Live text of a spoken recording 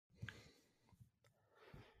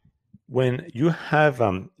When you have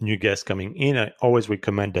new guests coming in, I always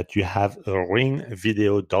recommend that you have a Ring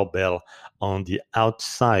video doorbell on the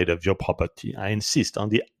outside of your property. I insist on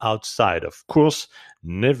the outside. Of course,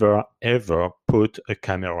 never ever put a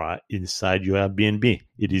camera inside your Airbnb.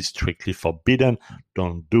 It is strictly forbidden.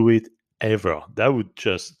 Don't do it ever. That would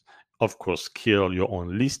just, of course, kill your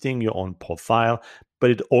own listing, your own profile, but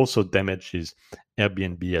it also damages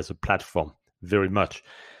Airbnb as a platform very much.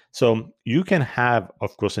 So you can have,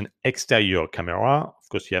 of course, an exterior camera. Of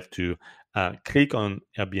course, you have to click on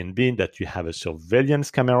Airbnb that you have a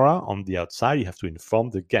surveillance camera on the outside. You have to inform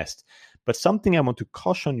the guest. But something I want to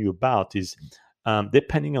caution you about is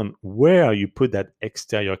depending on where you put that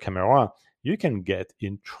exterior camera, you can get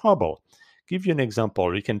in trouble. Give you an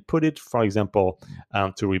example. You can put it, for example,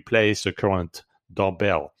 to replace a current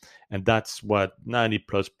doorbell. And that's what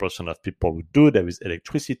 90+% of people would do. There is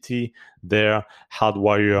electricity there,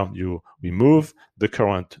 hardwire, you remove the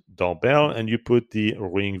current doorbell and you put the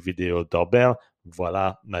Ring video doorbell.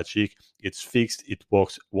 Voila, magic. It's fixed. It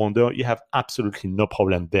works wonder. You have absolutely no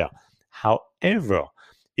problem there. However,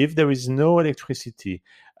 if there is no electricity,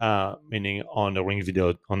 meaning on a Ring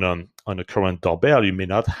video, on a current doorbell, you may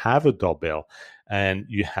not have a doorbell and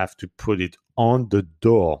you have to put it on the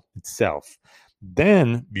door itself.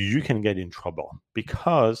 Then you can get in trouble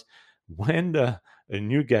because when a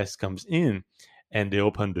new guest comes in and they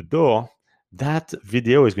open the door, that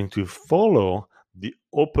video is going to follow the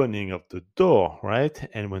opening of the door, right?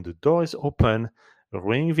 And when the door is open,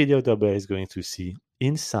 Ring video doorbell is going to see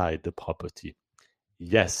inside the property.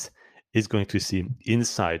 Yes, it's going to see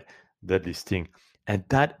inside the listing. And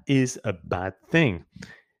that is a bad thing.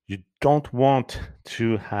 You don't want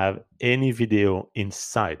to have any video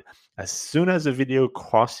inside. As soon as the video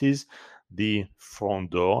crosses the front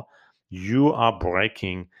door, you are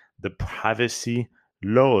breaking the privacy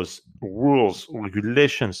laws, rules,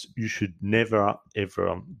 regulations. You should never,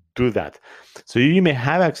 ever do that. So you may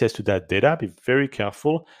have access to that data. Be very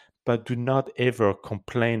careful, but do not ever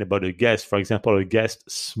complain about a guest. For example, a guest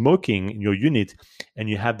smoking in your unit and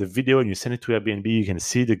you have the video and you send it to Airbnb, you can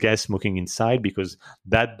see the guest smoking inside because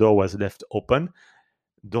that door was left open.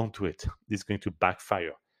 Don't do it. It's going to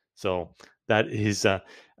backfire. So that is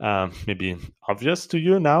maybe obvious to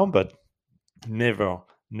you now, but never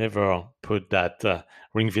put that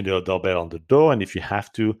Ring video doorbell on the door. And if you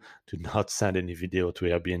have to, do not send any video to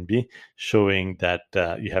Airbnb showing that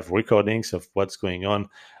you have recordings of what's going on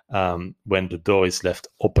when the door is left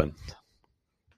open.